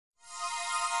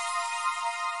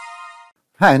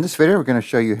Hi, in this video we're going to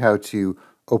show you how to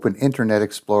open Internet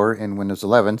Explorer in Windows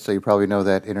 11. So you probably know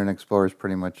that Internet Explorer is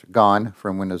pretty much gone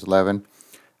from Windows 11.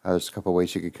 There's a couple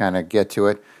ways you could kind of get to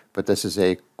it, but this is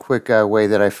a quick way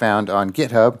that I found on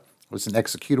GitHub. It was an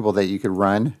executable that you could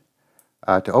run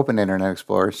to open Internet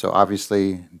Explorer. So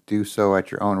obviously do so at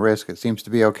your own risk. It seems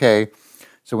to be okay.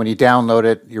 So when you download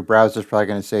it, your browser's probably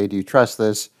going to say, do you trust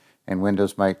this? And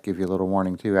Windows might give you a little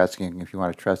warning too, asking if you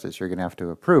want to trust it, so you're going to have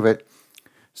to approve it.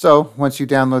 So once you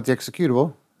download the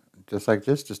executable, just like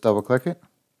this, just double click it.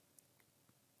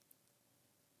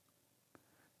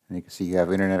 And you can see you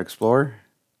have Internet Explorer.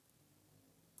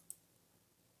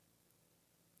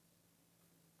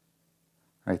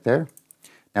 Right there.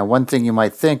 Now one thing you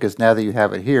might think is now that you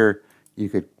have it here, you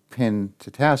could pin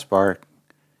to taskbar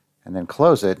and then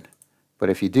close it. But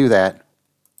if you do that,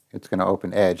 it's going to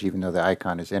open Edge even though the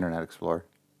icon is Internet Explorer.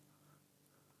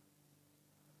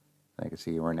 I can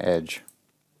see we're in Edge.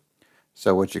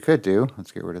 So what you could do,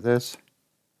 let's get rid of this.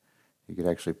 You could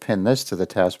actually pin this to the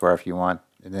taskbar if you want,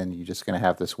 and then you're just going to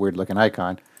have this weird looking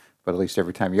icon, but at least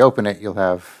every time you open it, you'll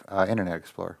have Internet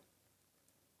Explorer.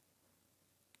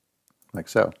 Like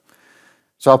so.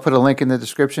 So I'll put a link in the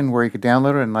description where you can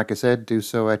download it, and like I said, do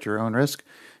so at your own risk,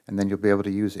 and then you'll be able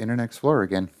to use Internet Explorer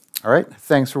again. All right,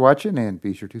 thanks for watching, and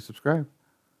be sure to subscribe.